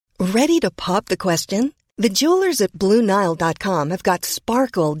Ready to pop the question? The jewelers at BlueNile.com have got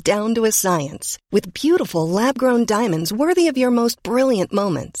sparkle down to a science with beautiful lab-grown diamonds worthy of your most brilliant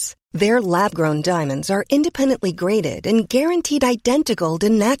moments. Their lab-grown diamonds are independently graded and guaranteed identical to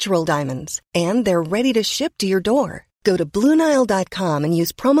natural diamonds, and they're ready to ship to your door. Go to BlueNile.com and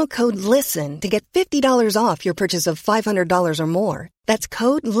use promo code LISTEN to get $50 off your purchase of $500 or more. That's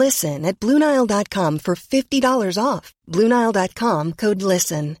code LISTEN at BlueNile.com for $50 off. BlueNile.com, code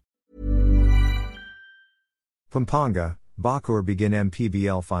LISTEN. Pampanga, Bacoor begin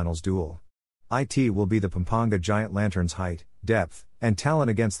MPBL Finals duel. IT will be the Pampanga Giant Lanterns' height, depth, and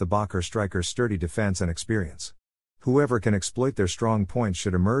talent against the Bacoor strikers' sturdy defense and experience. Whoever can exploit their strong points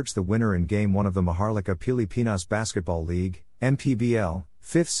should emerge the winner in Game 1 of the Maharlika Pilipinas Basketball League, MPBL,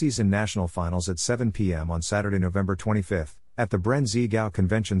 5th Season National Finals at 7 p.m. on Saturday, November 25, at the Bren Zigao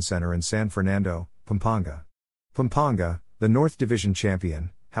Convention Center in San Fernando, Pampanga. Pampanga, the North Division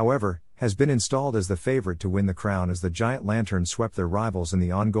champion, however, has been installed as the favorite to win the crown as the Giant Lanterns swept their rivals in the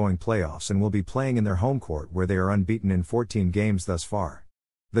ongoing playoffs and will be playing in their home court where they are unbeaten in 14 games thus far.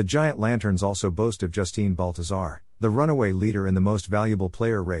 The Giant Lanterns also boast of Justine Baltazar, the runaway leader in the most valuable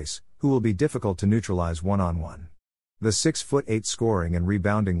player race, who will be difficult to neutralize one-on-one. The 6'8" scoring and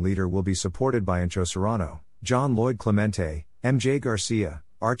rebounding leader will be supported by Ancho Serrano, John Lloyd Clemente, MJ Garcia,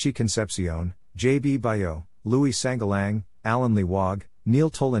 Archie Concepcion, JB Bayo, Louis Sangalang, Alan Liwag,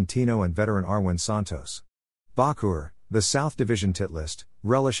 Neil Tolentino and veteran Arwin Santos. Bacoor, the South Division titlist,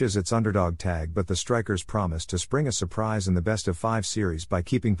 relishes its underdog tag, but the strikers promise to spring a surprise in the best-of-5 series by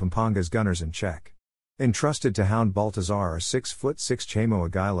keeping Pampanga's gunners in check. Entrusted to hound Baltazar are 6'6" Chamo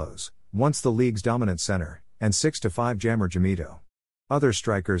Aguilos, once the league's dominant center, and 6'5" Jammer Jamito. Other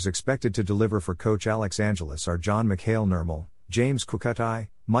strikers expected to deliver for coach Alex Angelis are John McHale Nirmal, James Kukutai,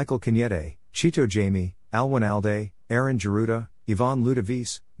 Michael Cañete, Chito Jamie, Alwin Alde, Aaron Giruda, Yvonne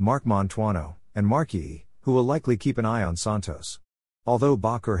Ludovice, Mark Montuano, and Mark Yee, who will likely keep an eye on Santos. Although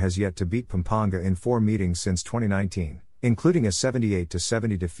Bacoor has yet to beat Pampanga in 4 meetings since 2019, including a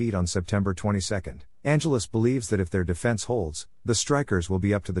 78-70 defeat on September 22, Angelis believes that if their defense holds, the strikers will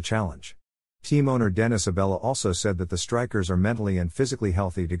be up to the challenge. Team owner Dennis Abella also said that the strikers are mentally and physically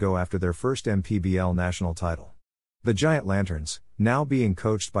healthy to go after their first MPBL national title. The Giant Lanterns, now being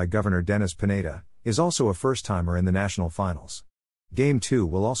coached by Governor Dennis Pineda, is also a first-timer in the national finals. Game 2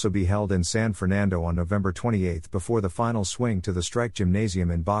 will also be held in San Fernando on November 28 before the finals swing to the Strike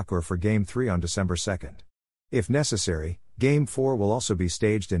Gymnasium in Bacoor for Game 3 on December 2. If necessary, Game 4 will also be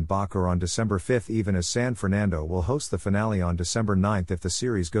staged in Bacoor on December 5, even as San Fernando will host the finale on December 9 if the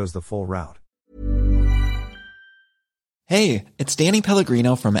series goes the full route. Hey, it's Danny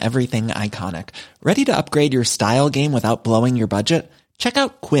Pellegrino from Everything Iconic. Ready to upgrade your style game without blowing your budget? Check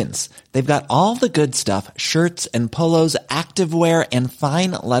out Quince. They've got all the good stuff, shirts and polos, activewear, and fine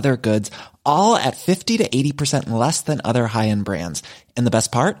leather goods, all at 50 to 80% less than other high-end brands. And the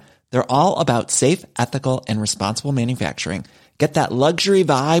best part? They're all about safe, ethical, and responsible manufacturing. Get that luxury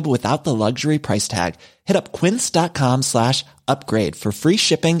vibe without the luxury price tag. Hit up quince.com/upgrade for free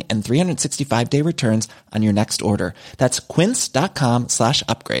shipping and 365-day returns on your next order. That's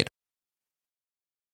quince.com/upgrade.